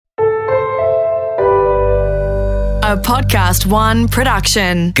a Podcast One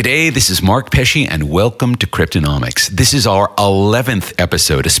production. G'day, this is Mark Pesce, and welcome to Cryptonomics. This is our 11th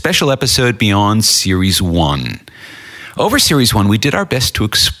episode, a special episode beyond Series 1. Over Series 1, we did our best to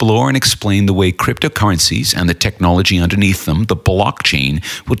explore and explain the way cryptocurrencies and the technology underneath them, the blockchain,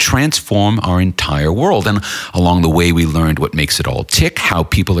 will transform our entire world. And along the way, we learned what makes it all tick, how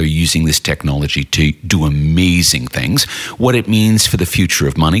people are using this technology to do amazing things, what it means for the future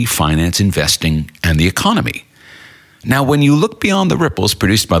of money, finance, investing, and the economy. Now, when you look beyond the ripples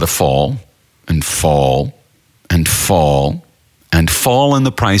produced by the fall and fall and fall and fall in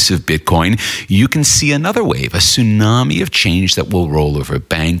the price of Bitcoin, you can see another wave, a tsunami of change that will roll over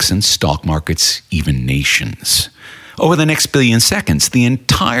banks and stock markets, even nations. Over the next billion seconds, the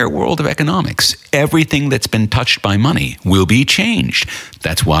entire world of economics, everything that's been touched by money, will be changed.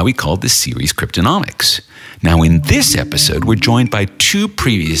 That's why we called this series Cryptonomics. Now, in this episode, we're joined by two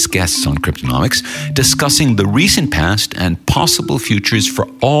previous guests on Cryptonomics discussing the recent past and possible futures for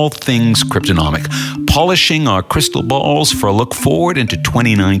all things cryptonomic, polishing our crystal balls for a look forward into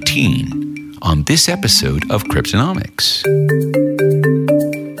 2019 on this episode of Cryptonomics.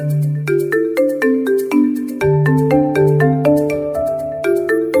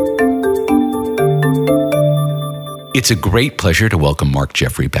 It's a great pleasure to welcome Mark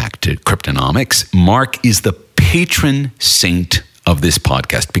Jeffrey back to Cryptonomics. Mark is the patron saint of this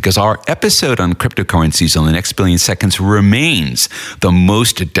podcast because our episode on cryptocurrencies on the next billion seconds remains the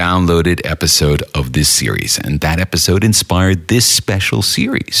most downloaded episode of this series. And that episode inspired this special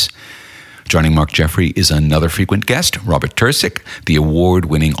series. Joining Mark Jeffrey is another frequent guest, Robert Tercek, the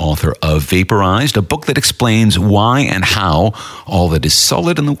award-winning author of Vaporized, a book that explains why and how all that is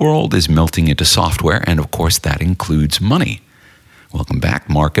solid in the world is melting into software, and of course that includes money. Welcome back,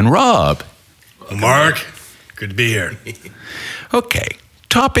 Mark and Rob. Mark, good to be here. Okay.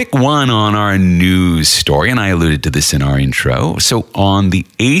 Topic one on our news story, and I alluded to this in our intro. So on the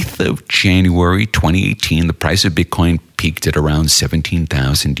 8th of January 2018, the price of Bitcoin peaked at around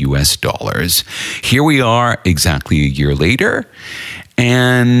 17,000 US dollars. Here we are exactly a year later.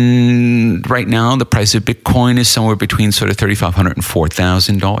 And right now, the price of Bitcoin is somewhere between sort of $3,500 and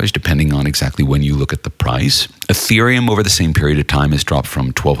 $4,000, depending on exactly when you look at the price. Ethereum over the same period of time has dropped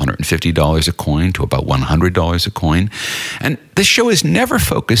from $1,250 a coin to about $100 a coin. And this show is never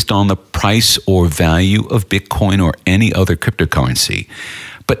focused on the price or value of Bitcoin or any other cryptocurrency.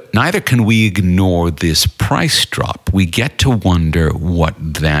 But neither can we ignore this price drop. We get to wonder what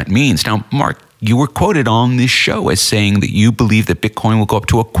that means. Now, Mark, you were quoted on this show as saying that you believe that Bitcoin will go up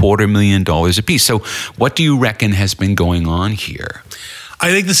to $250,000 a piece. So what do you reckon has been going on here? I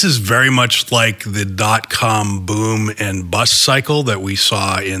think this is very much like the dot-com boom and bust cycle that we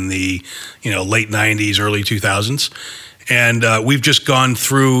saw in the late 90s, early 2000s. And we've just gone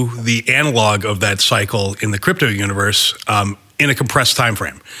through the analog of that cycle in the crypto universe in a compressed time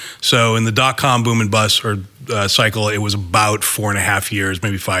frame. So in the dot-com boom and bust cycle, it was about 4.5 years,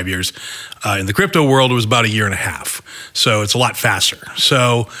 maybe 5 years. In the crypto world, it was about 1.5 years. So it's a lot faster.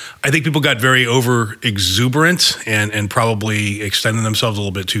 So I think people got very over exuberant and probably extended themselves a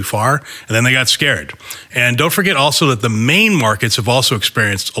little bit too far. And then they got scared. And don't forget also that the main markets have also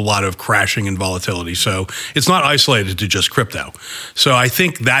experienced a lot of crashing and volatility. So it's not isolated to just crypto. So I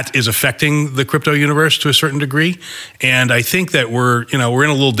think that is affecting the crypto universe to a certain degree. And I think that we're in a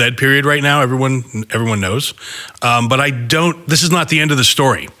little dead period right now. Everyone knows. But this is not the end of the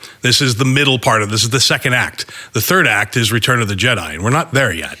story. This is the middle part of this is the second act. The third act is Return of the Jedi, and we're not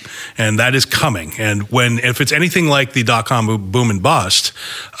there yet. And that is coming. And if it's anything like the dot-com boom and bust,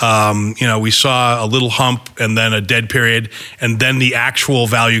 we saw a little hump and then a dead period, and then the actual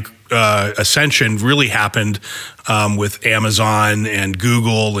value ascension really happened with Amazon and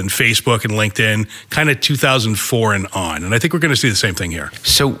Google and Facebook and LinkedIn, kind of 2004 and on. And I think we're going to see the same thing here.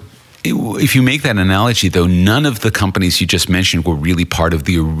 So if you make that analogy, though, none of the companies you just mentioned were really part of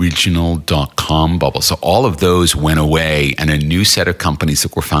the original dot-com bubble. So all of those went away, and a new set of companies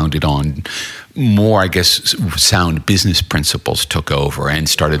that were founded on more, I guess, sound business principles took over and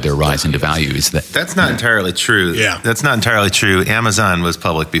started their rise into value. That's not entirely true. Yeah. That's not entirely true. Amazon was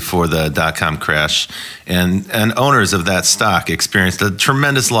public before the dot-com crash, and owners of that stock experienced a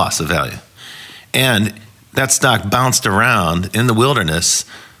tremendous loss of value. And that stock bounced around in the wilderness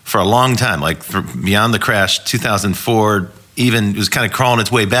for a long time, like beyond the crash, 2004, even it was kind of crawling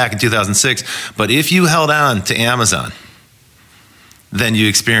its way back in 2006. But if you held on to Amazon, then you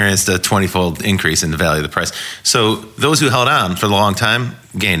experienced a 20-fold increase in the value of the price. So those who held on for a long time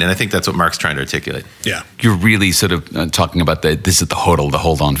gained, and I think that's what Mark's trying to articulate. Yeah. You're really sort of talking about this is the hodl, the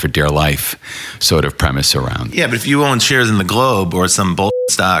hold on for dear life sort of premise around. Yeah, but if you own shares in the Globe or some bull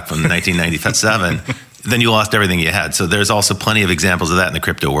stock from 1997, then you lost everything you had. So there's also plenty of examples of that in the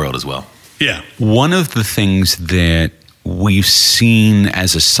crypto world as well. Yeah. One of the things that we've seen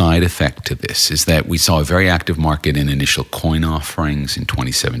as a side effect to this is that we saw a very active market in initial coin offerings in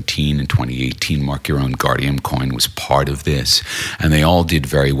 2017 and 2018. Mark Your Own Guardian coin was part of this, and they all did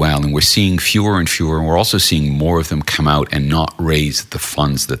very well. And we're seeing fewer and fewer, and we're also seeing more of them come out and not raise the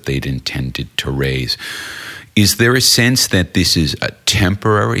funds that they'd intended to raise. Is there a sense that this is a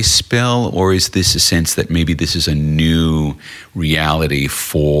temporary spill, or is this a sense that maybe this is a new reality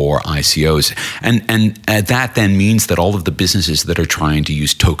for ICOs? And that then means that all of the businesses that are trying to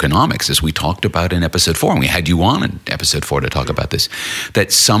use tokenomics, as we talked about in episode 4, and we had you on in episode 4 to talk about this,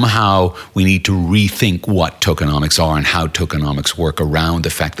 that somehow we need to rethink what tokenomics are and how tokenomics work around the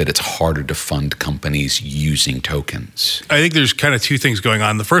fact that it's harder to fund companies using tokens. I think there's kind of two things going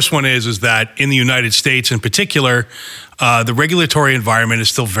on. The first one is that in the United States in particular, the regulatory environment is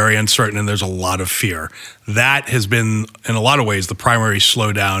still very uncertain, and there's a lot of fear. That has been, in a lot of ways, the primary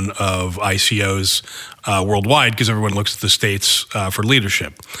slowdown of ICOs worldwide, because everyone looks at the states for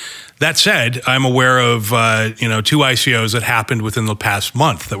leadership. That said, I'm aware of 2 ICOs that happened within the past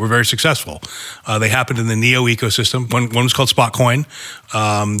month that were very successful. They happened in the Neo ecosystem. One was called Spotcoin.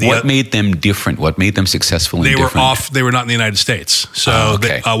 What made them different? What made them successful and different? They were not in the United States. So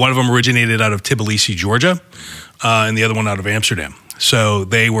one of them originated out of Tbilisi, Georgia, and the other one out of Amsterdam. So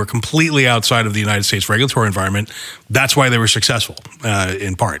they were completely outside of the United States regulatory environment. That's why they were successful,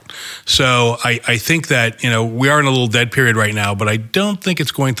 in part. So I think that, we are in a little dead period right now, but I don't think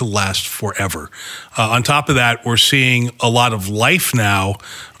it's going to last forever. On top of that, we're seeing a lot of life now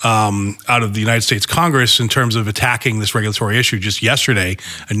out of the United States Congress in terms of attacking this regulatory issue. Just yesterday,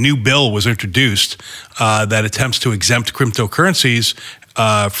 a new bill was introduced that attempts to exempt cryptocurrencies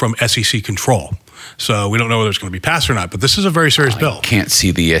from SEC control. So we don't know whether it's going to be passed or not, but this is a very serious bill. I can't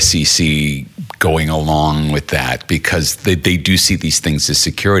see the SEC going along with that because they do see these things as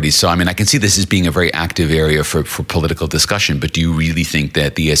securities. So, I can see this as being a very active area for political discussion, but do you really think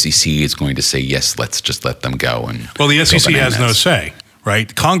that the SEC is going to say, yes, let's just let them go? Well, the SEC has no say,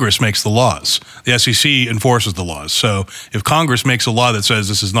 right? Congress makes the laws. The SEC enforces the laws. So if Congress makes a law that says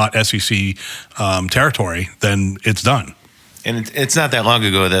this is not SEC territory, then it's done. And it's not that long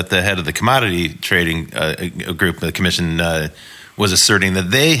ago that the head of the commodity trading group, the commission, was asserting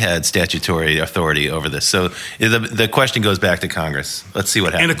that they had statutory authority over this. So the question goes back to Congress. Let's see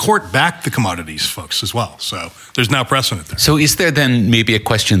what happens. And a court backed the commodities folks as well. So there's now precedent there. So is there then maybe a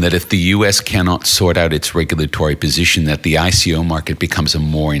question that if the U.S. cannot sort out its regulatory position, that the ICO market becomes a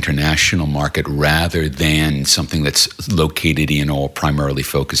more international market rather than something that's located in or primarily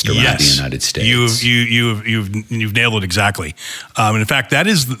focused around the United States? You've nailed it exactly. And in fact, that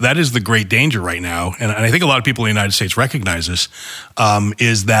is the great danger right now. And I think a lot of people in the United States recognize this.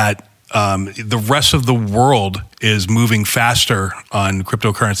 Is that the rest of the world is moving faster on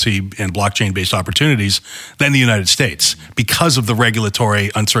cryptocurrency and blockchain-based opportunities than the United States because of the regulatory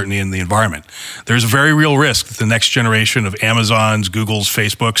uncertainty in the environment. There's a very real risk that the next generation of Amazons, Googles,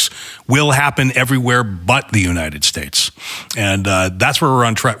 Facebooks will happen everywhere but the United States. And that's where we're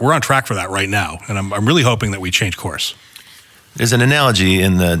on track. We're on track for that right now. And I'm really hoping that we change course. There's an analogy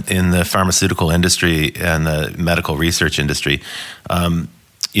in the pharmaceutical industry and the medical research industry.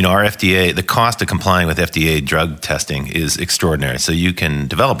 Our FDA, the cost of complying with FDA drug testing is extraordinary. So you can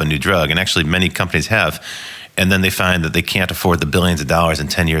develop a new drug, and actually many companies have, and then they find that they can't afford the billions of dollars in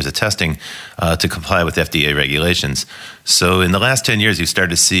 10 years of testing to comply with FDA regulations. So in the last 10 years, you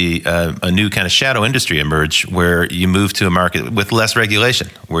started to see a new kind of shadow industry emerge where you move to a market with less regulation,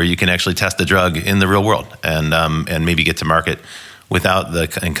 where you can actually test the drug in the real world and maybe get to market without the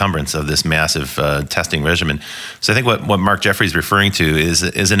encumbrance of this massive testing regimen. So I think what Mark Jeffrey's referring to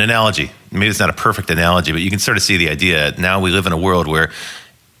is an analogy. Maybe it's not a perfect analogy, but you can sort of see the idea. Now we live in a world where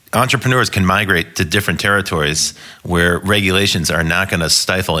entrepreneurs can migrate to different territories where regulations are not going to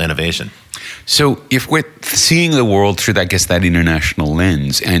stifle innovation. So if we're seeing the world through, I guess, that international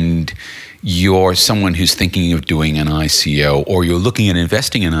lens, and you're someone who's thinking of doing an ICO or you're looking at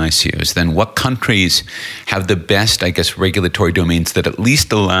investing in ICOs, then what countries have the best, I guess, regulatory domains that at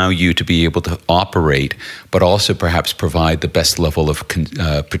least allow you to be able to operate, but also perhaps provide the best level of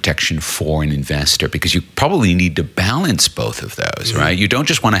protection for an investor? Because you probably need to balance both of those, right? You don't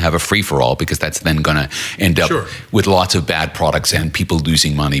just want to have a free-for-all because that's then going to end up with lots of bad products and people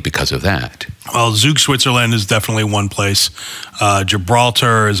losing money because of that. Well, Zug, Switzerland is definitely one place.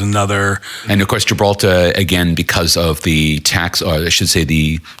 Gibraltar is another. And of course, Gibraltar, again, because of the tax, or I should say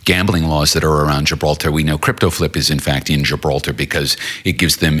the gambling laws that are around Gibraltar, we know CryptoFlip is in fact in Gibraltar because it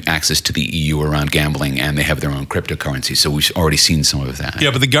gives them access to the EU around gambling, and they have their own cryptocurrency. So we've already seen some of that.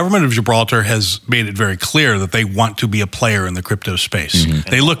 Yeah, but the government of Gibraltar has made it very clear that they want to be a player in the crypto space. Mm-hmm.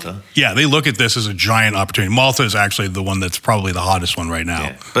 They look at this as a giant opportunity. Malta is actually the one that's probably the hottest one right now.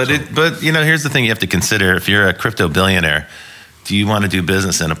 Yeah. But here's the thing you have to consider. If you're a crypto billionaire, do you want to do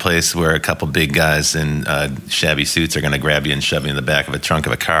business in a place where a couple big guys in shabby suits are going to grab you and shove you in the back of a trunk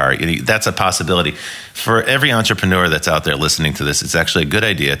of a car? That's a possibility. For every entrepreneur that's out there listening to this, it's actually a good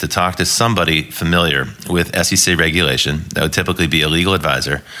idea to talk to somebody familiar with SEC regulation. That would typically be a legal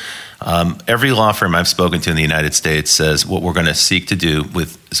advisor. Every law firm I've spoken to in the United States says what we're going to seek to do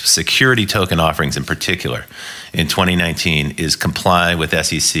with security token offerings in particular in 2019 is comply with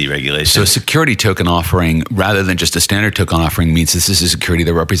SEC regulation. So a security token offering, rather than just a standard token offering, means this is a security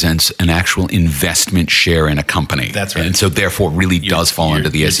that represents an actual investment share in a company. That's right. And so therefore really does fall under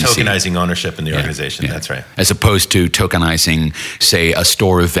the SEC. You're tokenizing ownership in the organization. Yeah. That's right. As opposed to tokenizing, say, a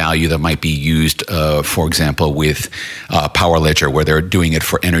store of value that might be used, for example, with Power Ledger, where they're doing it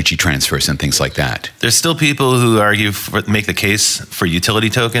for energy transfers and things like that. There's still people who make the case for utility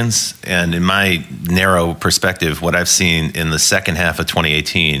tokens. And in my narrow perspective, what I've seen in the second half of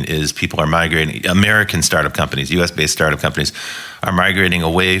 2018 is people are migrating, American startup companies, US-based startup companies, are migrating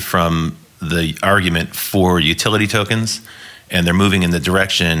away from the argument for utility tokens, and they're moving in the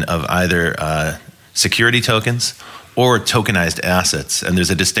direction of either security tokens or tokenized assets. And there's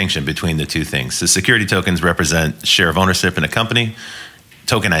a distinction between the two things. So security tokens represent share of ownership in a company.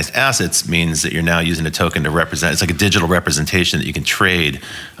 Tokenized assets means that you're now using a token to represent. It's like a digital representation that you can trade.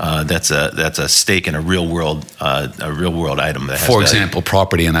 That's a stake in a real world item. That has For value. example,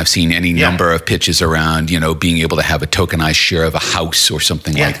 property, and I've seen any number of pitches around, being able to have a tokenized share of a house or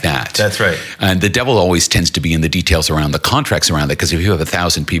something like that. That's right. And the devil always tends to be in the details around the contracts around it, because if you have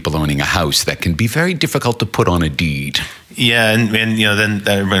 1,000 people owning a house, that can be very difficult to put on a deed. Yeah, and then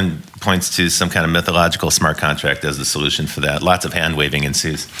everyone points to some kind of mythological smart contract as the solution for that. Lots of hand waving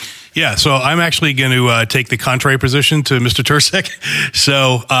ensues. Yeah, so I'm actually going to take the contrary position to Mr. Tursek.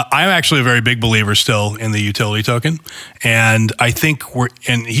 So I'm actually a very big believer still in the utility token, and I think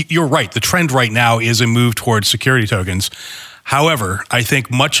you're right. The trend right now is a move towards security tokens. However, I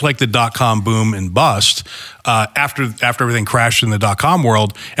think much like the dot-com boom and bust, after everything crashed in the dot-com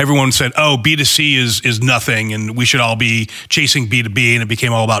world, everyone said, oh, B2C is nothing, and we should all be chasing B2B, and it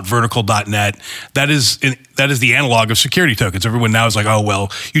became all about vertical.net. That is the analog of security tokens. Everyone now is like, oh,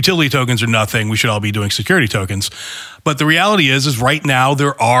 well, utility tokens are nothing. We should all be doing security tokens. But the reality is right now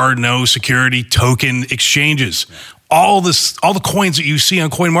there are no security token exchanges. All the coins that you see on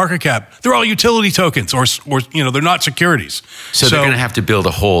CoinMarketCap, they're all utility tokens, or they're not securities. So they're going to have to build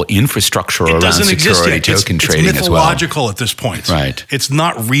a whole infrastructure around security token trading as well. It's mythological at this point. Right. It's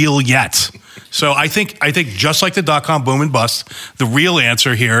not real yet. So I think just like the dot-com boom and bust, the real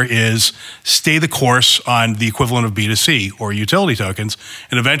answer here is stay the course on the equivalent of B2C or utility tokens,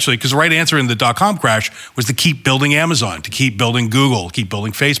 and eventually, because the right answer in the dot-com crash was to keep building Amazon, to keep building Google, keep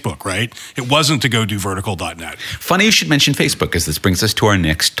building Facebook, right? It wasn't to go do vertical.net. Funny you should mention Facebook, because this brings us to our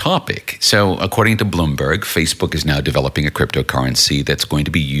next topic. So according to Bloomberg, Facebook is now developing a cryptocurrency that's going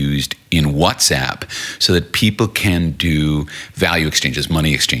to be used in WhatsApp so that people can do value exchanges,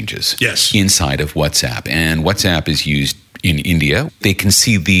 money exchanges. Yes. Inside of WhatsApp. And WhatsApp is used in India. They can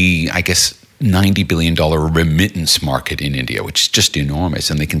see the, $90 billion remittance market in India, which is just enormous.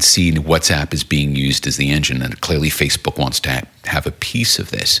 And they can see WhatsApp is being used as the engine. And clearly Facebook wants to have a piece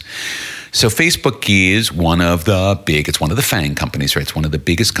of this. So Facebook is one of the FANG companies, right? It's one of the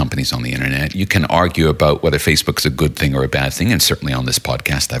biggest companies on the internet. You can argue about whether Facebook's a good thing or a bad thing. And certainly on this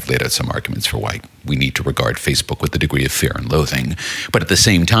podcast, I've laid out some arguments for why we need to regard Facebook with a degree of fear and loathing. But at the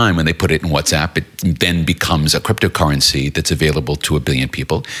same time, when they put it in WhatsApp, it then becomes a cryptocurrency that's available to 1 billion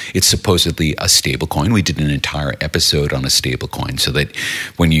people. It's supposedly a stable coin. We did an entire episode on a stable coin, so that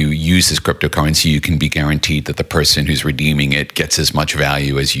when you use this cryptocurrency, you can be guaranteed that the person who's redeeming it gets as much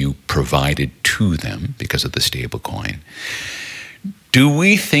value as you provided to them because of the stable coin. Do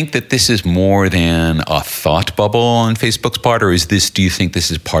we think that this is more than a thought bubble on Facebook's part, or do you think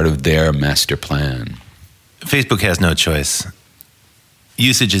this is part of their master plan? Facebook has no choice.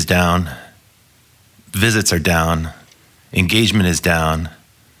 Usage is down. Visits are down. Engagement is down.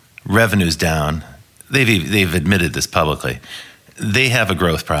 Revenue's down. They've admitted this publicly. They have a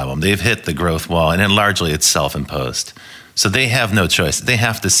growth problem. They've hit the growth wall, and then largely it's self-imposed. So they have no choice. They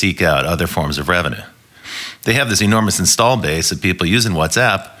have to seek out other forms of revenue. They have this enormous install base of people using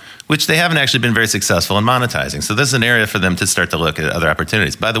WhatsApp, which they haven't actually been very successful in monetizing. So this is an area for them to start to look at other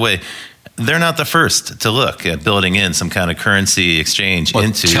opportunities. By the way, they're not the first to look at building in some kind of currency exchange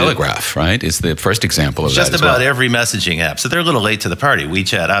into Telegraph, right, is the first example of that. Just about every messaging app. So they're a little late to the party.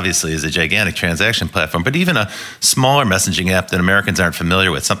 WeChat obviously is a gigantic transaction platform, but even a smaller messaging app that Americans aren't familiar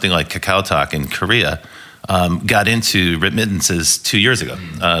with, something like KakaoTalk in Korea, got into remittances 2 years ago.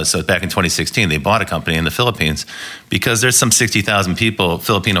 So back in 2016, they bought a company in the Philippines because there's some 60,000 people,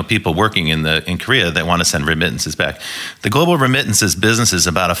 Filipino people working in Korea that want to send remittances back. The global remittances business is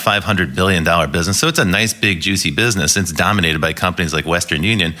about a $500 billion business. So it's a nice, big, juicy business. It's dominated by companies like Western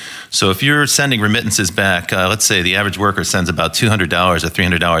Union. So if you're sending remittances back, let's say the average worker sends about $200 or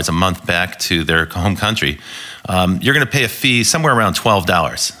 $300 a month back to their home country, you're going to pay a fee somewhere around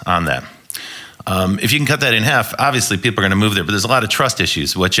 $12 on that. If you can cut that in half, obviously people are going to move there, but there's a lot of trust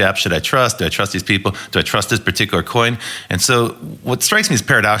issues. Which app should I trust? Do I trust these people? Do I trust this particular coin? And so what strikes me as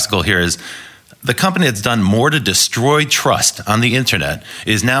paradoxical here is the company that's done more to destroy trust on the internet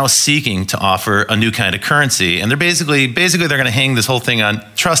is now seeking to offer a new kind of currency. And they're basically they're going to hang this whole thing on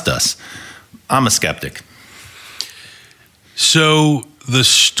trust us. I'm a skeptic. So the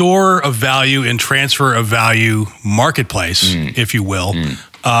store of value and transfer of value marketplace, if you will,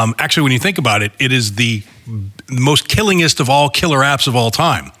 actually, when you think about it, it is the most killingest of all killer apps of all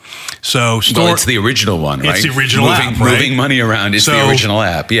time. So it's the original one, right? It's the original app, right? Moving money around is the original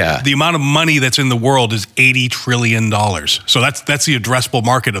app, yeah. The amount of money that's in the world is $80 trillion. So that's the addressable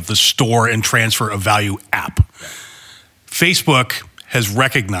market of the store and transfer of value app. Facebook has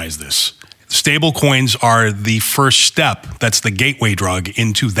recognized this. Stable coins are the first step. That's the gateway drug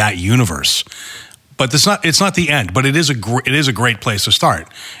into that universe. But it's not the end, but it is a great place to start.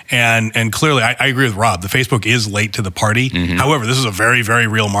 And clearly, I agree with Rob. The Facebook is late to the party. Mm-hmm. However, this is a very, very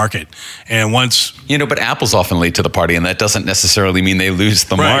real market. And once... but Apple's often late to the party, and that doesn't necessarily mean they lose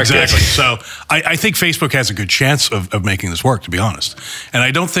the market. Exactly. So I think Facebook has a good chance of making this work, to be honest. And I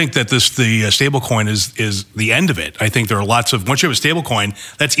don't think that the stablecoin is the end of it. I think there are lots of... Once you have a stablecoin,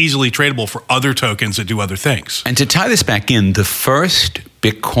 that's easily tradable for other tokens that do other things. And to tie this back in, the first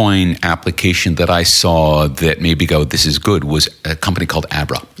Bitcoin application that I saw that made me go, this is good, was a company called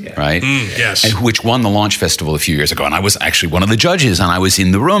Abra, right? Yes. And which won the launch festival a few years ago. And I was actually one of the judges, and I was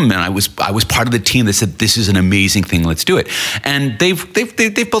in the room, and I was part of the team that said, this is an amazing thing, let's do it. And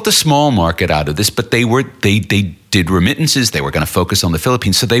they've built a small market out of this, but they did remittances. They were going to focus on the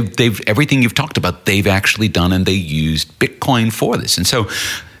Philippines. So they've everything you've talked about, they've actually done, and they used Bitcoin for this. And so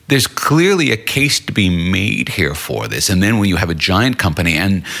there's clearly a case to be made here for this. And then when you have a giant company,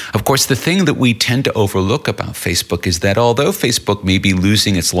 and of course, the thing that we tend to overlook about Facebook is that although Facebook may be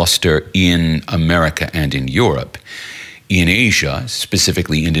losing its luster in America and in Europe, in Asia,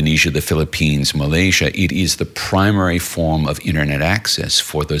 specifically Indonesia, the Philippines, Malaysia, it is the primary form of internet access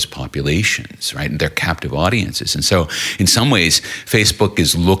for those populations, right? And they're captive audiences. And so in some ways, Facebook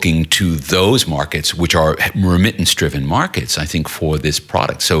is looking to those markets, which are remittance-driven markets, I think, for this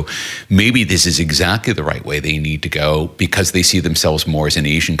product. So maybe this is exactly the right way they need to go because they see themselves more as an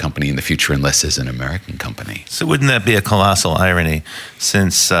Asian company in the future and less as an American company. So wouldn't that be a colossal irony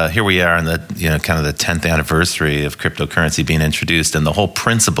since here we are in the kind of the 10th anniversary of cryptocurrency being introduced, and the whole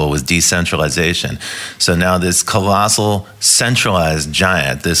principle was decentralization. So now this colossal centralized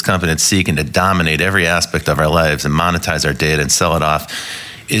giant, this company that's seeking to dominate every aspect of our lives and monetize our data and sell it off,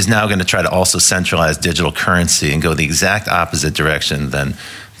 is now going to try to also centralize digital currency and go the exact opposite direction than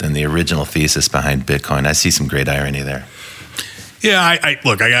the original thesis behind Bitcoin. I see some great irony there. Yeah, I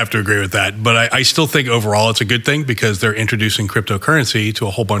have to agree with that. But I still think overall it's a good thing because they're introducing cryptocurrency to a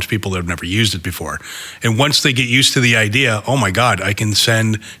whole bunch of people that have never used it before. And once they get used to the idea, oh my God, I can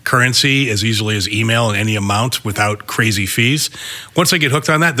send currency as easily as email in any amount without crazy fees. Once they get hooked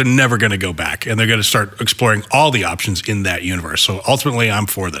on that, they're never going to go back. And they're going to start exploring all the options in that universe. So ultimately, I'm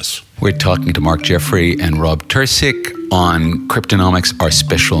for this. We're talking to Mark Jeffrey and Rob Tercek on Cryptonomics, our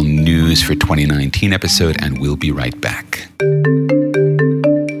special news for 2019 episode, and we'll be right back.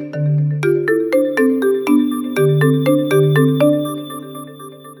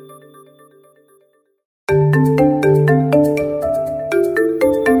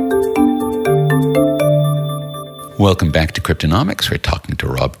 Welcome back to Cryptonomics. We're talking to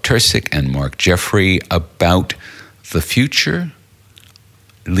Rob Tercek and Mark Jeffrey about the future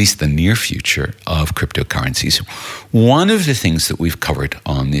at least the near future of cryptocurrencies. One of the things that we've covered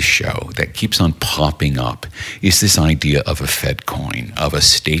on this show that keeps on popping up is this idea of a Fed coin, of a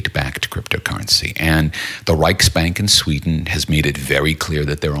state-backed cryptocurrency. And the Riksbank in Sweden has made it very clear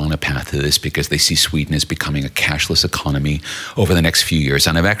that they're on a path to this because they see Sweden as becoming a cashless economy over the next few years.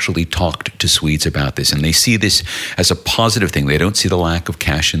 And I've actually talked to Swedes about this, and they see this as a positive thing. They don't see the lack of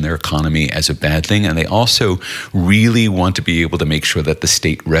cash in their economy as a bad thing, and they also really want to be able to make sure that the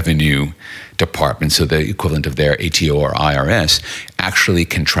state revenue department, so the equivalent of their ATO or IRS, actually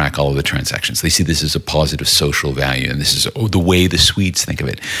can track all of the transactions. They see this as a positive social value, and this is the way the Swedes think of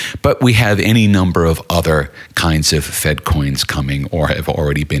it. But we have any number of other kinds of Fed coins coming or have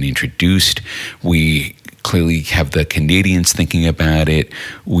already been introduced. We clearly have the Canadians thinking about it.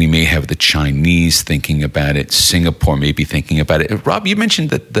 We may have the Chinese thinking about it. Singapore may be thinking about it. Rob, you mentioned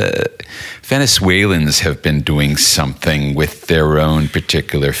that the Venezuelans have been doing something with their own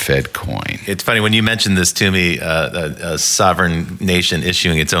particular Fed coin. It's funny, when you mentioned this to me, a sovereign nation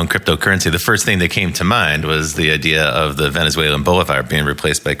issuing its own cryptocurrency, the first thing that came to mind was the idea of the Venezuelan bolivar being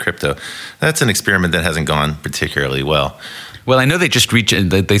replaced by crypto. That's an experiment that hasn't gone particularly well. Well, I know they just reached.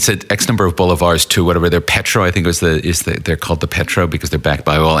 They said X number of bolivars to whatever their petro. I think they're called the petro because they're backed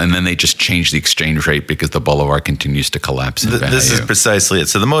by oil, and then they just changed the exchange rate because the bolivar continues to collapse in value. This is precisely it.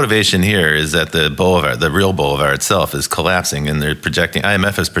 So the motivation here is that the bolivar, the real bolivar itself, is collapsing, and they're projecting.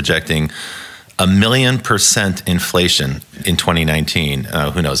 IMF is projecting 1,000,000% inflation in 2019.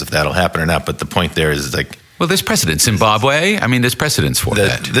 Who knows if that'll happen or not? But the point there is like. Well, there's precedence. Zimbabwe, I mean, there's precedence for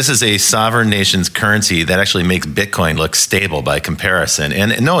that. This is a sovereign nation's currency that actually makes Bitcoin look stable by comparison.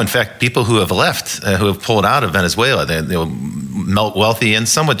 And no, in fact, people who have left, who have pulled out of Venezuela, they're wealthy and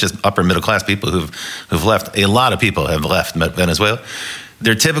somewhat just upper middle class people who've left. A lot of people have left Venezuela.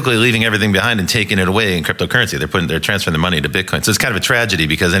 They're typically leaving everything behind and taking it away in cryptocurrency. They're transferring their money to Bitcoin. So it's kind of a tragedy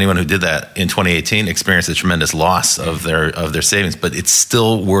because anyone who did that in 2018 experienced a tremendous loss of their savings. But it's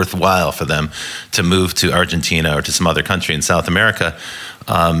still worthwhile for them to move to Argentina or to some other country in South America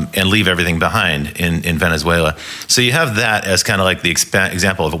and leave everything behind in Venezuela. So you have that as kind of like the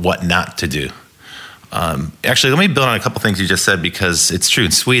example of what not to do. Actually, let me build on a couple things you just said because it's true.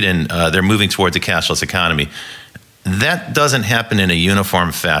 In Sweden, they're moving towards a cashless economy. That doesn't happen in a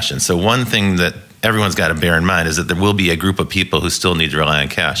uniform fashion. So one thing that everyone's got to bear in mind is that there will be a group of people who still need to rely on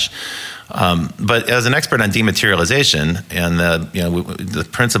cash. But as an expert on dematerialization, and the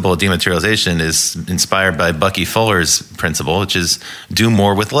principle of dematerialization is inspired by Bucky Fuller's principle, which is do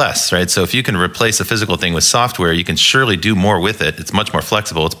more with less, right? So if you can replace a physical thing with software, you can surely do more with it. It's much more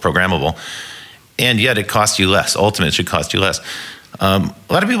flexible, it's programmable, and yet it costs you less. Ultimately, it should cost you less. A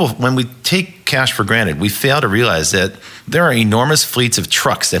lot of people, when we take cash for granted, we fail to realize that there are enormous fleets of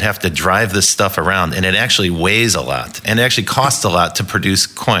trucks that have to drive this stuff around, and it actually weighs a lot, and it actually costs a lot to produce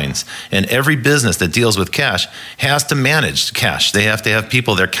coins. And every business that deals with cash has to manage cash. They have to have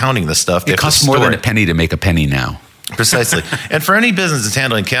people there counting the stuff. It costs more than a penny to make a penny now. Precisely. And for any business that's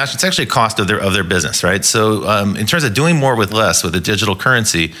handling cash, it's actually a cost of their business, right? So in terms of doing more with less with a digital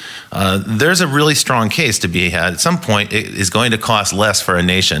currency, there's a really strong case to be had. At some point, it is going to cost less for a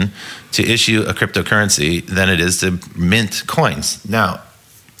nation to issue a cryptocurrency than it is to mint coins. Now,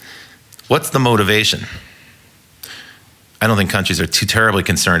 what's the motivation? I don't think countries are too terribly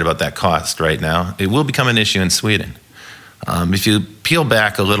concerned about that cost right now. It will become an issue in Sweden. If you peel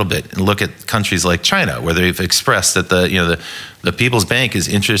back a little bit and look at countries like China, where they've expressed that the People's Bank is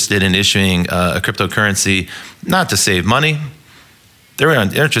interested in issuing a cryptocurrency not to save money, they're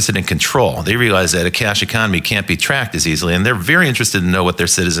interested in control. They realize that a cash economy can't be tracked as easily, and they're very interested to know what their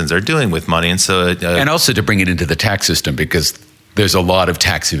citizens are doing with money. And so, and also to bring it into the tax system because there's a lot of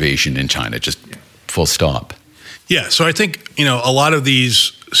tax evasion in China. Just full stop. Yeah, so I think a lot of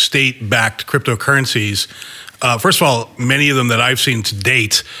these state-backed cryptocurrencies. First of all, many of them that I've seen to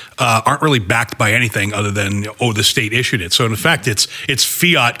date aren't really backed by anything other than the state issued it. So in fact, it's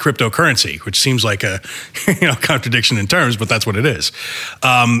fiat cryptocurrency, which seems like a contradiction in terms, but that's what it is.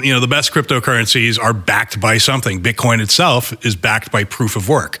 The best cryptocurrencies are backed by something. Bitcoin itself is backed by proof of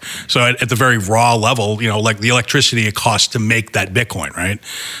work. So at the very raw level, like the electricity it costs to make that Bitcoin, right?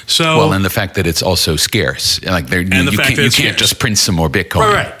 So and the fact that it's also scarce, like you can't just print some more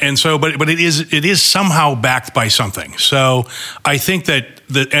Bitcoin, right? And so, but it is somehow backed by something. So I think that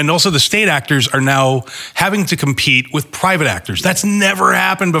and also the state actors are now having to compete with private actors. That's never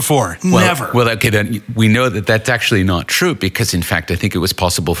happened before. Never. Well, okay, then we know that that's actually not true because, in fact, I think it was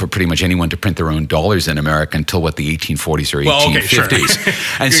possible for pretty much anyone to print their own dollars in America until, the 1840s or 1850s. Well, okay, sure.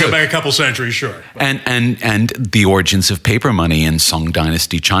 And you so, go back a couple centuries, sure. And the origins of paper money in Song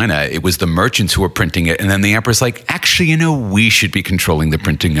Dynasty China, it was the merchants who were printing it. And then the emperor's like, actually, we should be controlling the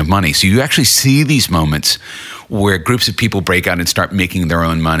printing of money. So you actually see these moments where groups of people break out and start making their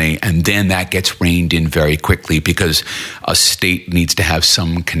own money, and then that gets reined in very quickly because a state needs to have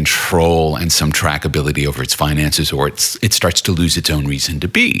some control and some trackability over its finances, or it starts to lose its own reason to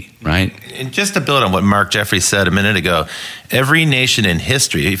be, right? And just to build on what Mark Jeffrey said a minute ago, every nation in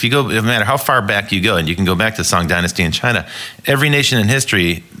history, if you go, no matter how far back you go, and you can go back to Song Dynasty in China, every nation in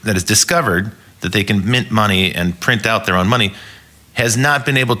history that has discovered that they can mint money and print out their own money has not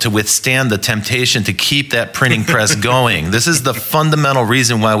been able to withstand the temptation to keep that printing press going. This is the fundamental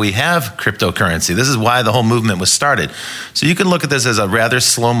reason why we have cryptocurrency. This is why the whole movement was started. So you can look at this as a rather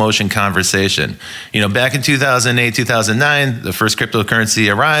slow motion conversation. Back in 2008, 2009, the first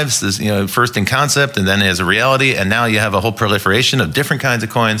cryptocurrency arrives, first in concept and then as a reality. And now you have a whole proliferation of different kinds of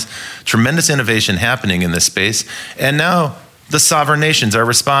coins, tremendous innovation happening in this space. And now the sovereign nations are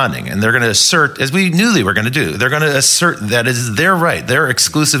responding, and they're going to assert, as we knew they were going to do, they're going to assert that it is their right, their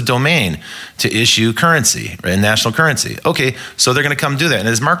exclusive domain to issue currency, right, national currency. Okay, so they're going to come do that. And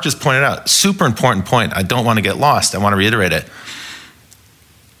as Mark just pointed out, super important point, I don't want to get lost, I want to reiterate it.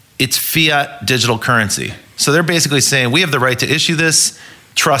 It's fiat digital currency. So they're basically saying, we have the right to issue this,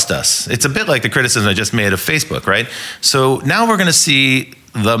 trust us. It's a bit like the criticism I just made of Facebook, right? So now we're going to see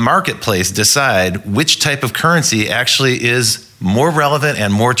the marketplace decide which type of currency actually is more relevant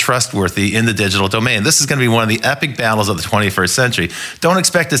and more trustworthy in the digital domain. This is going to be one of the epic battles of the 21st century. Don't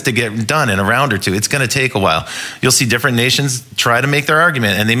expect this to get done in a round or two. It's going to take a while. You'll see different nations try to make their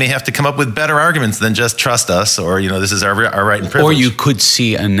argument, and they may have to come up with better arguments than just trust us, or, this is our right and privilege. Or you could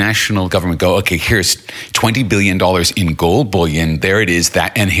see a national government go, okay, here's $20 billion in gold bullion. There it is,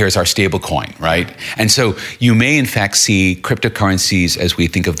 and here's our stable coin, right? And so you may, in fact, see cryptocurrencies, as we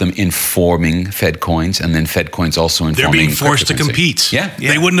think of them, informing Fed coins, and then Fed coins also informing. They're being forced to compete. Yeah.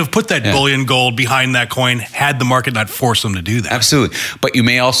 They wouldn't have put that bullion gold behind that coin had the market not forced them to do that. Absolutely. But you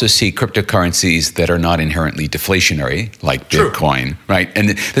may also see cryptocurrencies that are not inherently deflationary, like Bitcoin, right? And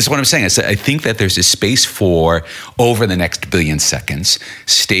this is what I'm saying. I think that there's a space for, over the next billion seconds,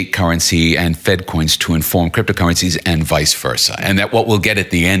 state currency and Fed coins to inform cryptocurrencies and vice versa. And that what we'll get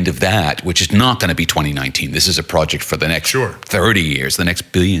at the end of that, which is not going to be 2019, this is a project for the next 30 years, the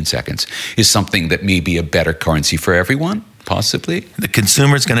next billion seconds, is something that may be a better currency for everyone. Possibly. The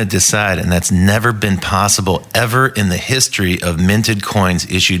consumer's going to decide, and that's never been possible ever in the history of minted coins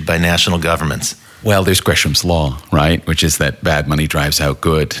issued by national governments. Well, there's Gresham's law, right? Which is that bad money drives out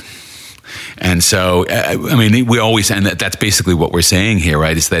good. And so, we always, and that's basically what we're saying here,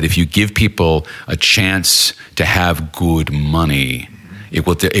 right? Is that if you give people a chance to have good money, it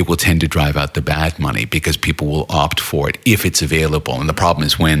will tend to drive out the bad money because people will opt for it if it's available. And the problem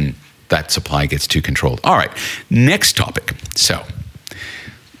is when that supply gets too controlled. All right, next topic. So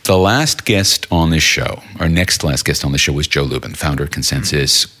the last guest on this show, or next to last guest on the show, was Joe Lubin, founder of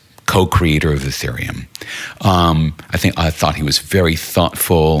Consensus, co-creator of Ethereum. I thought he was very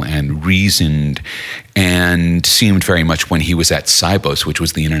thoughtful and reasoned, and seemed very much, when he was at Sibos, which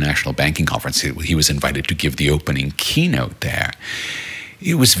was the International Banking Conference, he was invited to give the opening keynote there.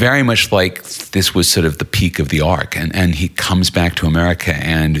 It was very much like this was sort of the peak of the arc. And he comes back to America,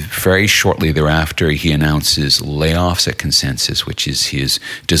 and very shortly thereafter, he announces layoffs at Consensus, which is his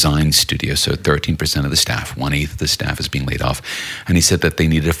design studio. So 13% of the staff, 1/8 of the staff is being laid off. And he said that they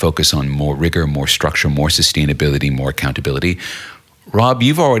needed to focus on more rigor, more structure, more sustainability, more accountability. Rob,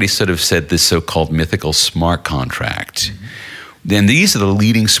 you've already sort of said this so-called mythical smart contract. Mm-hmm. Then these are the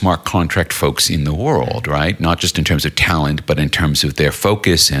leading smart contract folks in the world, right? Not just in terms of talent, but in terms of their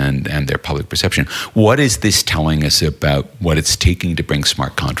focus and their public perception. What is this telling us about what it's taking to bring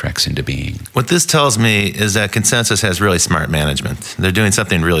smart contracts into being? What this tells me is that Consensus has really smart management. They're doing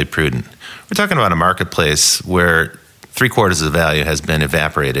something really prudent. We're talking about a marketplace where 3/4 of the value has been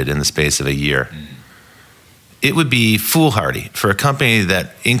evaporated in the space of a year. It would be foolhardy for a company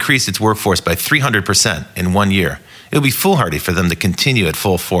that increased its workforce by 300% in 1 year. It would be foolhardy for them to continue at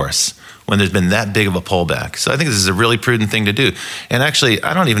full force when there's been that big of a pullback. So I think this is a really prudent thing to do. And actually,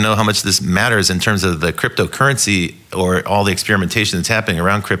 I don't even know how much this matters in terms of the cryptocurrency or all the experimentation that's happening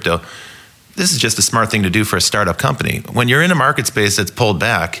around crypto. This is just a smart thing to do for a startup company. When you're in a market space that's pulled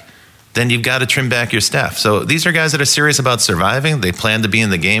back, then you've got to trim back your staff. So these are guys that are serious about surviving. They plan to be in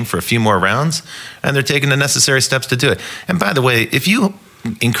the game for a few more rounds, and they're taking the necessary steps to do it. And by the way, if you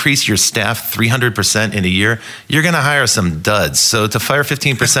increase your staff 300% in a year, you're going to hire some duds. So to fire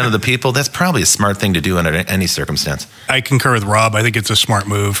 15% of the people, that's probably a smart thing to do under any circumstance. I concur with Rob. I think it's a smart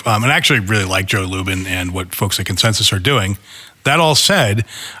move. And I actually really like Joe Lubin and what folks at Consensus are doing. That all said,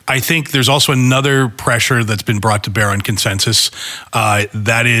 I think there's also another pressure that's been brought to bear on Consensus.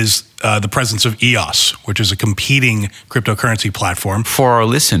 That is the presence of EOS, which is a competing cryptocurrency platform. For our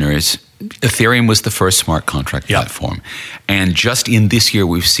listeners, Ethereum was the first smart contract platform. And just in this year,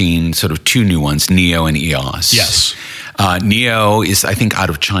 we've seen sort of two new ones, Neo and EOS. Yes. Neo is, I think,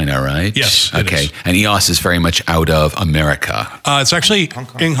 out of China, right? Yes. Okay. And EOS is very much out of America. It's actually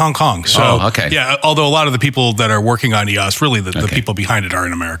in Hong Kong. So, yeah, although a lot of the people that are working on EOS, really the people behind it are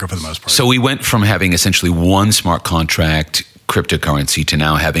in America for the most part. So we went from having essentially one smart contract cryptocurrency to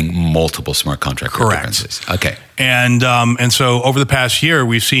now having multiple smart contract cryptocurrencies. Okay. And so over the past year,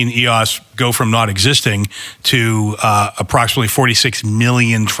 we've seen EOS go from not existing to approximately 46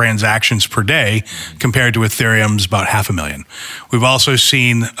 million transactions per day, compared to Ethereum's about 500,000. We've also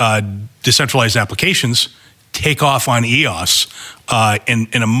seen decentralized applications take off on EOS in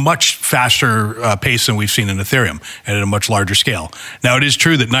a much faster pace than we've seen in Ethereum, and at a much larger scale. Now, it is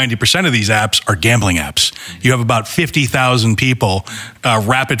true that 90% of these apps are gambling apps. You have about 50,000 people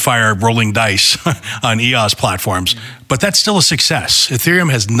rapid fire rolling dice on EOS platforms, but that's still a success.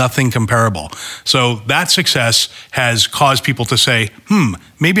 Ethereum has nothing comparable. So that success has caused people to say,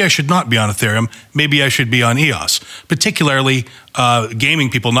 maybe I should not be on Ethereum. Maybe I should be on EOS. Particularly gaming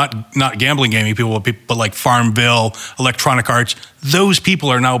people, not gambling gaming people, but like Farmville, Electronic Arts. Those people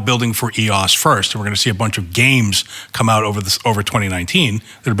are now building for EOS first, and we're going to see a bunch of games come out over 2019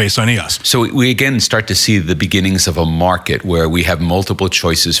 that are based on EOS. So we again start to see the beginnings of a market where we have multiple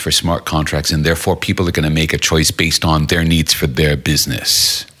choices for smart contracts, and therefore people are going to make a choice based on their needs for their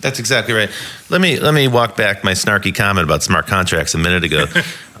business. That's exactly right. Let me walk back my snarky comment about smart contracts a minute ago.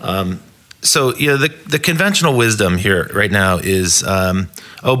 So, the conventional wisdom here right now is,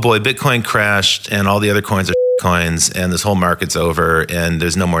 oh boy, Bitcoin crashed and all the other coins are coins and this whole market's over and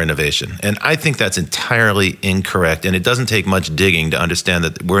there's no more innovation. And I think that's entirely incorrect. And it doesn't take much digging to understand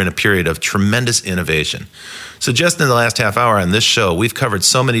that we're in a period of tremendous innovation. So just in the last half hour on this show, we've covered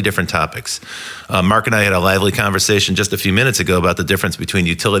so many different topics. Mark and I had a lively conversation just a few minutes ago about the difference between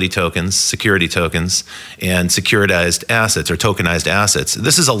utility tokens, security tokens, and securitized assets or tokenized assets.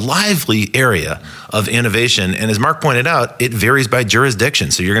 This is a lively area of innovation. And as Mark pointed out, it varies by jurisdiction.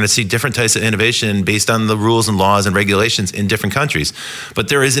 So you're going to see different types of innovation based on the rules and laws and regulations in different countries. But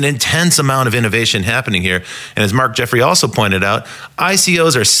there is an intense amount of innovation happening here. And as Mark Jeffrey also pointed out,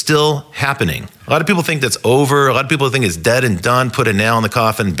 ICOs are still happening. A lot of people think that's over. A lot of people think it's dead and done, put a nail in the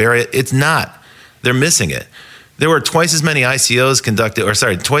coffin, bury it. It's not. They're missing it. There were twice as many ICOs conducted,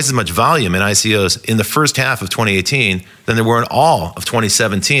 twice as much volume in ICOs in the first half of 2018 than there were in all of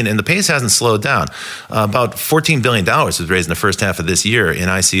 2017. And the pace hasn't slowed down. About $14 billion was raised in the first half of this year in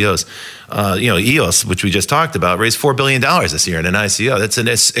ICOs. EOS, which we just talked about, raised $4 billion this year in an ICO. That's an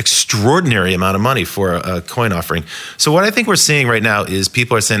extraordinary amount of money for a coin offering. So what I think we're seeing right now is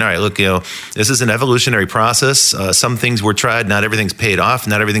people are saying, all right, look, this is an evolutionary process. Some things were tried. Not everything's paid off.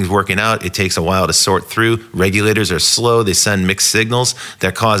 Not everything's working out. It takes a while to sort through. Regulators are slow. They send mixed signals.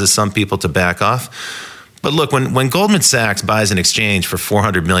 That causes some people to back off. But look, when Goldman Sachs buys an exchange for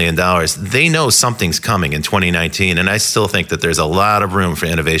 $400 million, they know something's coming in 2019. And I still think that there's a lot of room for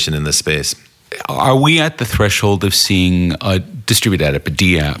innovation in this space. Are we at the threshold of seeing a distributed app, a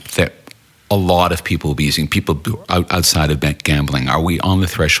D-app, that a lot of people will be using, people outside of gambling? Are we on the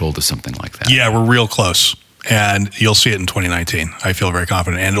threshold of something like that? Yeah, we're real close. And you'll see it in 2019. I feel very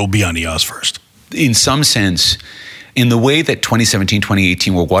confident. And it'll be on EOS first. In some sense, in the way that 2017,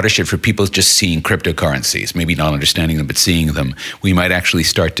 2018 were watershed for people just seeing cryptocurrencies, maybe not understanding them, but seeing them, we might actually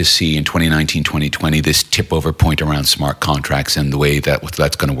start to see in 2019, 2020, this tip over point around smart contracts and the way that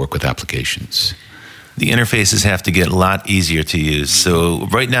that's going to work with applications. The interfaces have to get a lot easier to use. So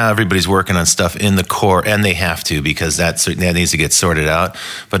right now, everybody's working on stuff in the core, and they have to because that needs to get sorted out.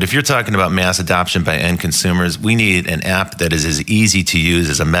 But if you're talking about mass adoption by end consumers, we need an app that is as easy to use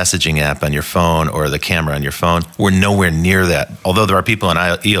as a messaging app on your phone or the camera on your phone. We're nowhere near that, although there are people in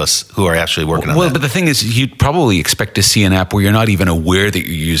EOS who are actually working on that. Well, but the thing is, you'd probably expect to see an app where you're not even aware that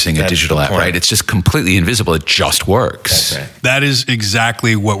you're using a digital app, right? It's just completely invisible. It just works. That's right. That is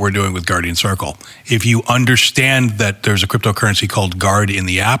exactly what we're doing with Guardian Circle. If you understand that there's a cryptocurrency called Guard in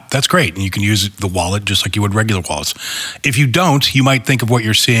the app, that's great. And you can use the wallet just like you would regular wallets. If you don't, you might think of what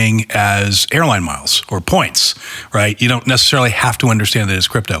you're seeing as airline miles or points, right? You don't necessarily have to understand that it's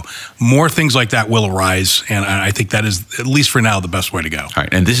crypto. More things like that will arise. And I think that is, at least for now, the best way to go. All right.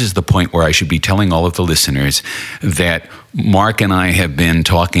 And this is the point where I should be telling all of the listeners that Mark and I have been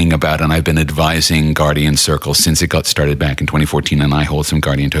talking about, and I've been advising Guardian Circle since it got started back in 2014, and I hold some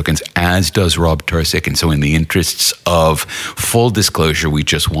Guardian tokens, as does Rob Tursick. And so in the interests of full disclosure, we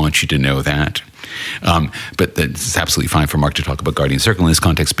just want you to know that. But it's absolutely fine for Mark to talk about Guardian Circle in this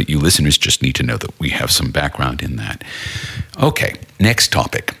context, but you listeners just need to know that we have some background in that. Okay, next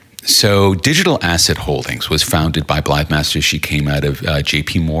topic. So Digital Asset Holdings was founded by Blythe Masters. She came out of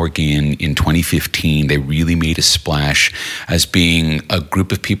JP Morgan in 2015. They really made a splash as being a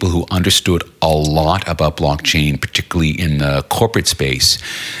group of people who understood a lot about blockchain, particularly in the corporate space.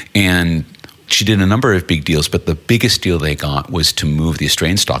 And she did a number of big deals, but the biggest deal they got was to move the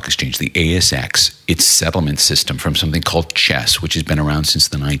Australian Stock Exchange, the ASX, its settlement system from something called CHESS, which has been around since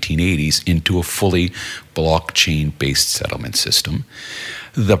the 1980s, into a fully blockchain-based settlement system.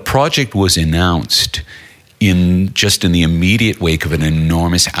 The project was announced in the immediate wake of an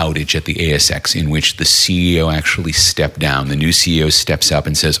enormous outage at the ASX, in which the CEO actually stepped down. The new CEO steps up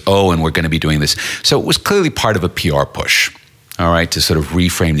and says, and we're going to be doing this. So it was clearly part of a PR push, all right, to sort of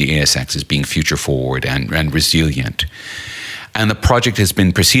reframe the ASX as being future forward and resilient. And the project has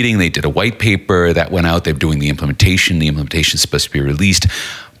been proceeding. They did a white paper that went out. They're doing the implementation. The implementation is supposed to be released.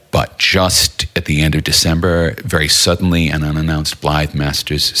 But just at the end of December, very suddenly and unannounced, Blythe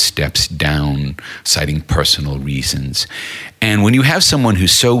Masters steps down, citing personal reasons. And when you have someone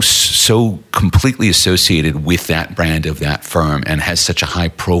who's so completely associated with that brand of that firm and has such a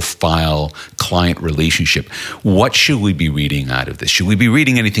high-profile client relationship, what should we be reading out of this? Should we be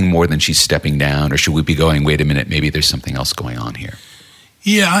reading anything more than she's stepping down, or should we be going, wait a minute, maybe there's something else going on here?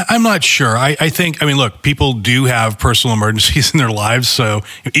 Yeah, I'm not sure. I think, look, people do have personal emergencies in their lives, so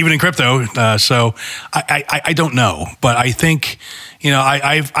even in crypto. So I don't know, but I think,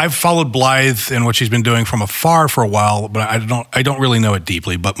 I've followed Blythe and what she's been doing from afar for a while, but I don't really know it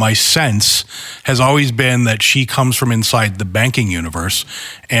deeply. But my sense has always been that she comes from inside the banking universe,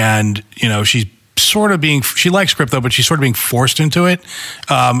 and she's sort of she likes crypto, but she's sort of being forced into it.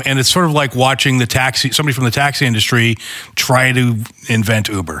 And it's sort of like watching somebody from the taxi industry try to invent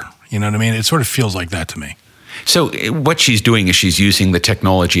Uber. You know what I mean? It sort of feels like that to me. So what she's doing is she's using the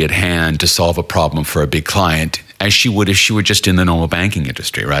technology at hand to solve a problem for a big client, as she would if she were just in the normal banking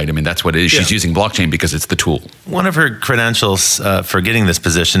industry, right? I mean, that's what it is. Yeah. She's using blockchain because it's the tool. One of her credentials for getting this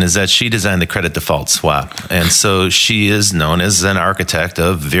position is that she designed the credit default swap. And so she is known as an architect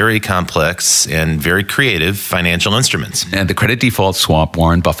of very complex and very creative financial instruments. And the credit default swap,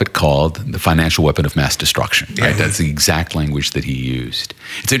 Warren Buffett called the financial weapon of mass destruction, right? Yeah. That's the exact language that he used.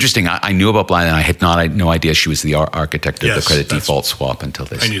 It's interesting. I knew about Blythe, and I had no idea she was the architect of the credit default swap until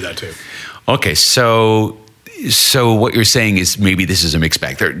this. I knew that too. Okay, so what you're saying is maybe this is a mixed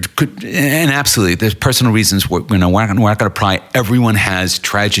bag. And absolutely, there's personal reasons. We're not going to pry. Everyone has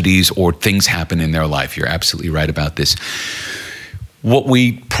tragedies or things happen in their life. You're absolutely right about this. What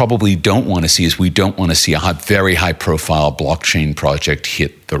we probably don't want to see is we don't want to see a very high-profile blockchain project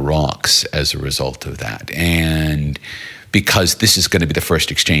hit the rocks as a result of that. And because this is going to be the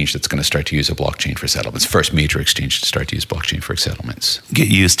first exchange that's going to start to use a blockchain for settlements, first major exchange to start to use blockchain for settlements. Get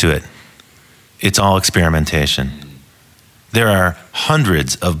used to it. It's all experimentation. There are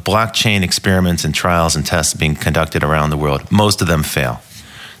hundreds of blockchain experiments and trials and tests being conducted around the world. Most of them fail.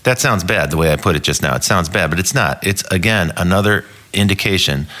 That sounds bad, the way I put it just now. It sounds bad, but it's not. It's, again, another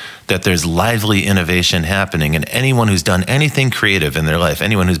indication that there's lively innovation happening. And anyone who's done anything creative in their life,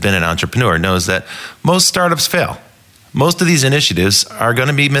 anyone who's been an entrepreneur, knows that most startups fail. Most of these initiatives are going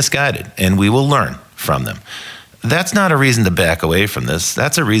to be misguided, and we will learn from them. That's not a reason to back away from this.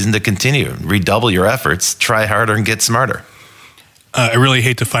 That's a reason to continue. Redouble your efforts, try harder, and get smarter. I really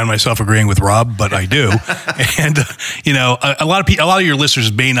hate to find myself agreeing with Rob, but I do. And, a lot of your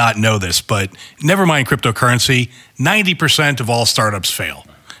listeners may not know this, but never mind cryptocurrency, 90% of all startups fail.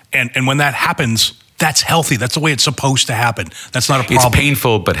 And when that happens, that's healthy. That's the way it's supposed to happen. That's not a problem. It's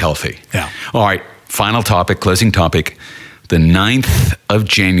painful, but healthy. Yeah. All right. Final topic, closing topic. The 9th of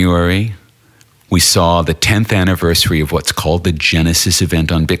January, we saw the 10th anniversary of what's called the Genesis event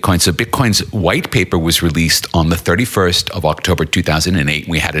on Bitcoin. So Bitcoin's white paper was released on the 31st of October, 2008.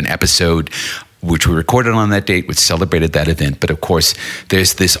 We had an episode which we recorded on that date, which celebrated that event. But of course,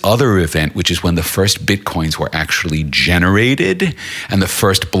 there's this other event, which is when the first Bitcoins were actually generated and the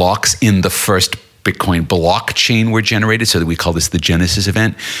first blocks in the first Bitcoin blockchain were generated. So that we call this the Genesis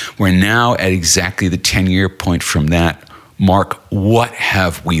event. We're now at exactly the 10-year point from that. Mark, what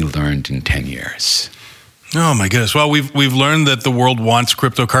have we learned in 10 years? Oh my goodness. Well, we've learned that the world wants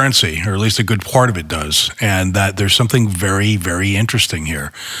cryptocurrency, or at least a good part of it does, and that there's something very, very interesting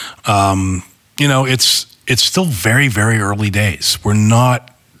here. It's still very, very early days. We're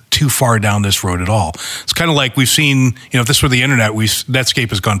not too far down this road at all. It's kind of like we've seen, if this were the internet, Netscape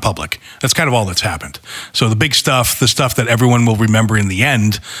has gone public. That's kind of all that's happened. So the big stuff, the stuff that everyone will remember in the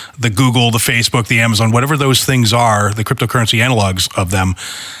end, the Google, the Facebook, the Amazon, whatever those things are, the cryptocurrency analogs of them,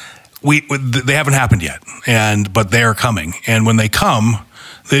 they haven't happened yet, but they are coming. And when they come,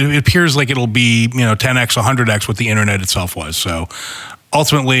 it appears like it'll be 10x, 100x what the internet itself was. So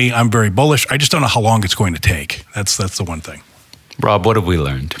ultimately, I'm very bullish. I just don't know how long it's going to take. That's the one thing. Rob, what have we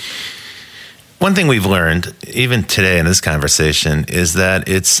learned? One thing we've learned, even today in this conversation, is that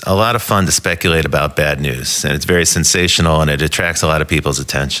it's a lot of fun to speculate about bad news. And it's very sensational, and it attracts a lot of people's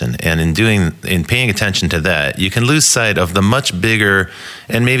attention. And in paying attention to that, you can lose sight of the much bigger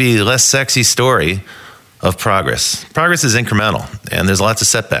and maybe less sexy story of progress. Progress is incremental, and there's lots of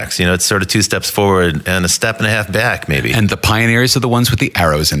setbacks. It's sort of 2 steps forward and a step and a half back, maybe. And the pioneers are the ones with the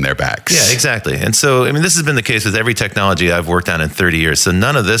arrows in their backs. Yeah, exactly. And so, this has been the case with every technology I've worked on in 30 years. So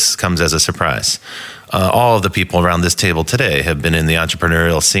none of this comes as a surprise. All of the people around this table today have been in the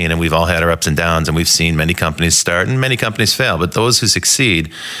entrepreneurial scene, and we've all had our ups and downs, and we've seen many companies start and many companies fail. But those who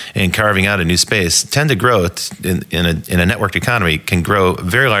succeed in carving out a new space tend to grow in a networked economy, can grow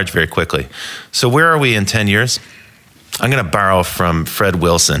very large very quickly. So where are we in 10 years? I'm going to borrow from Fred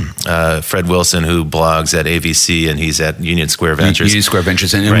Wilson. Fred Wilson, who blogs at AVC, and he's at Union Square Ventures. Union Square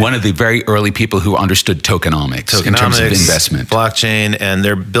Ventures, and one of the very early people who understood tokenomics in terms of investment. Blockchain, and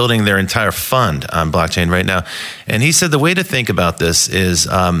they're building their entire fund on blockchain right now. And he said the way to think about this is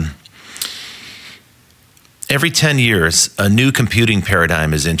every 10 years, a new computing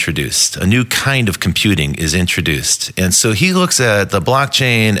paradigm is introduced. A new kind of computing is introduced. And so he looks at the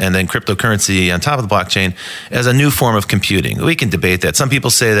blockchain and then cryptocurrency on top of the blockchain as a new form of computing. We can debate that. Some people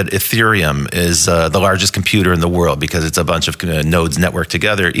say that Ethereum is the largest computer in the world because it's a bunch of nodes networked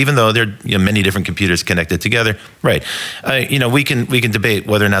together, even though there are many different computers connected together. Right. We can debate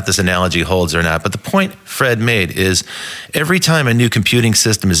whether or not this analogy holds or not. But the point Fred made is every time a new computing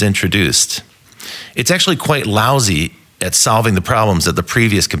system is introduced, it's actually quite lousy at solving the problems that the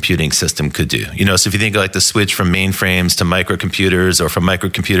previous computing system could do. So if you think like the switch from mainframes to microcomputers, or from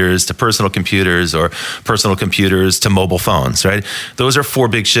microcomputers to personal computers, or personal computers to mobile phones, right? Those are 4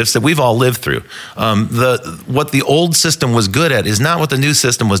 big shifts that we've all lived through. What the old system was good at is not what the new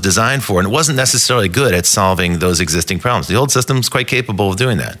system was designed for, and it wasn't necessarily good at solving those existing problems. The old system is quite capable of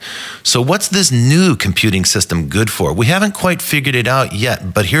doing that. So what's this new computing system good for? We haven't quite figured it out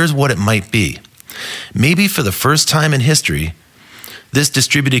yet, but here's what it might be. Maybe for the first time in history, this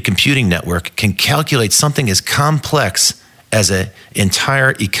distributed computing network can calculate something as complex as an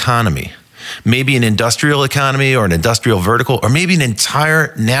entire economy. Maybe an industrial economy, or an industrial vertical, or maybe an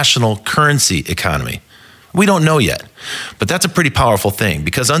entire national currency economy. We don't know yet, but that's a pretty powerful thing,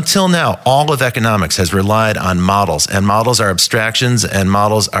 because until now, all of economics has relied on models, and models are abstractions, and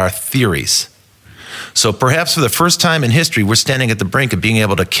models are theories. So perhaps for the first time in history, we're standing at the brink of being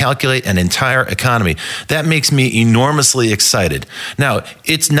able to calculate an entire economy. That makes me enormously excited. Now,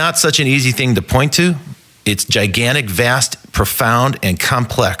 it's not such an easy thing to point to. It's gigantic, vast, profound, and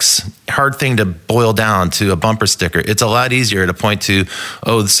complex. Hard thing to boil down to a bumper sticker. It's a lot easier to point to,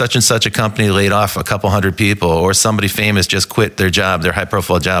 such and such a company laid off a couple hundred people, or somebody famous just quit their job, their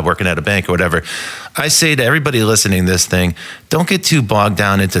high-profile job working at a bank or whatever. I say to everybody listening to this thing, don't get too bogged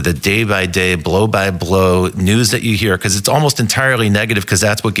down into the day-by-day, blow-by-blow news that you hear, because it's almost entirely negative, because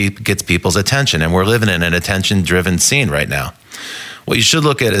that's what gets people's attention, and we're living in an attention-driven scene right now. What you should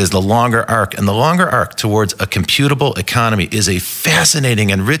look at is the longer arc, and the longer arc towards a computable economy is a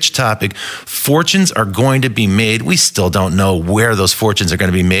fascinating and rich topic. Fortunes are going to be made. We still don't know where those fortunes are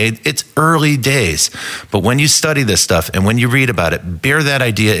going to be made. It's early days. But when you study this stuff and when you read about it, bear that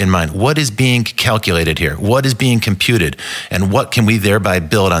idea in mind. What is being calculated here? What is being computed? And what can we thereby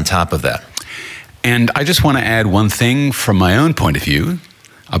build on top of that? And I just want to add one thing from my own point of view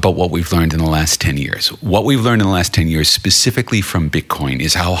about what we've learned in the last 10 years. What we've learned in the last 10 years, specifically from Bitcoin,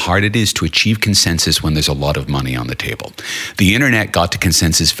 is how hard it is to achieve consensus when there's a lot of money on the table. The internet got to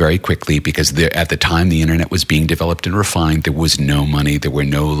consensus very quickly because at the time the internet was being developed and refined, there was no money. There were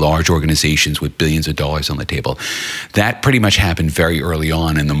no large organizations with billions of dollars on the table. That pretty much happened very early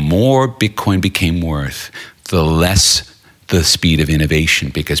on, and the more Bitcoin became worth, the less the speed of innovation,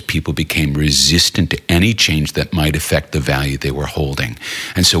 because people became resistant to any change that might affect the value they were holding.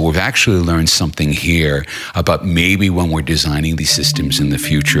 And so we've actually learned something here about maybe when we're designing these systems in the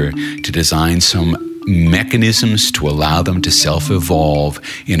future, to design some mechanisms to allow them to self-evolve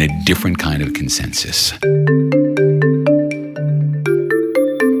in a different kind of consensus.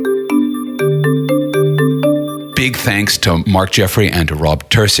 Big thanks to Mark Jeffrey and to Rob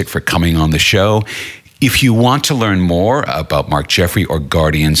Tercek for coming on the show. If you want to learn more about Mark Jeffrey or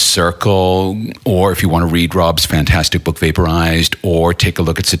Guardian Circle, or if you want to read Rob's fantastic book Vaporized, or take a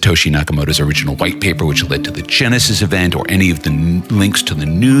look at Satoshi Nakamoto's original white paper, which led to the Genesis event, or any of the links to the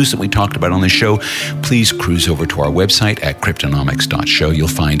news that we talked about on the show, please cruise over to our website at cryptonomics.show. You'll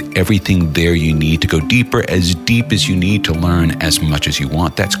find everything there you need to go deeper, as deep as you need to learn as much as you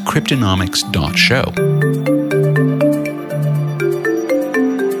want. That's cryptonomics.show.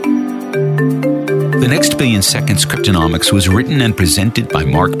 The Next Billion Seconds Cryptonomics was written and presented by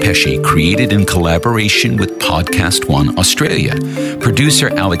Mark Pesce, created in collaboration with Podcast One Australia. Producer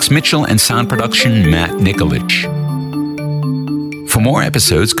Alex Mitchell and sound production Matt Nikolic. For more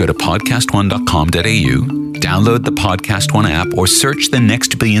episodes, go to podcastone.com.au, download the Podcast One app, or search The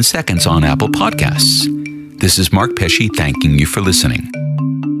Next Billion Seconds on Apple Podcasts. This is Mark Pesce thanking you for listening.